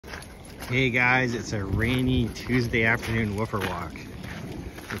Hey guys, it's a rainy Tuesday afternoon woofer walk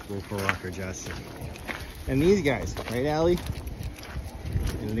with woofer walker Justin. And these guys, right Allie?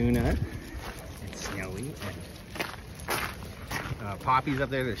 And Luna, and Snowy, and Poppy's up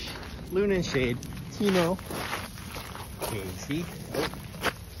there. There's Luna and Shade, Teemo, Kasey,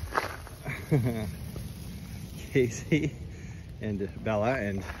 Kasey, and Bella,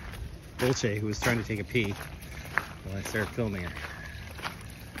 and Dolce, who was trying to take a pee while I started filming her.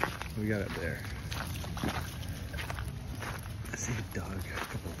 We got up there. I see a dog, a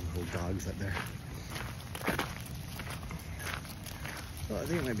couple of little dogs up there. Well, I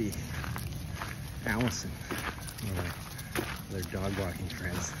think it might be Allison, one of my other dog walking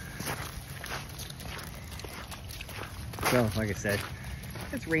friends. So, like I said,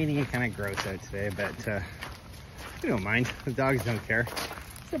 it's raining and kind of gross out today, but we don't mind. The dogs don't care.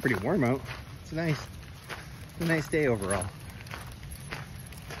 It's still pretty warm out. It's a nice day overall.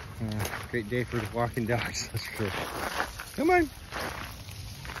 Great day for walking dogs, that's true. Come on.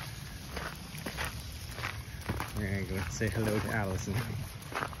 We're gonna go say hello to Allison.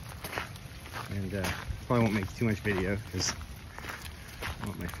 And probably won't make too much video because I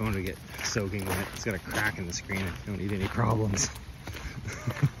want my phone to get soaking wet. It's got a crack in the screen. I don't need any problems.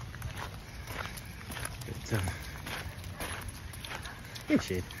 But, hey,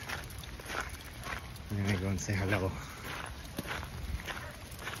 Shade. I'm gonna go and say hello.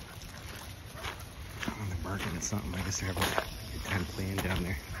 Oh, they're barking at something. I guess they're having a good time playing down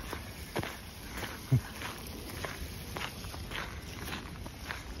there.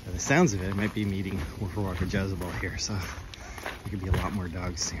 By the sounds of it, I might be meeting Woofer Walker Jezebel here, so there could be a lot more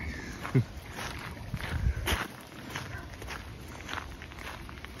dogs soon.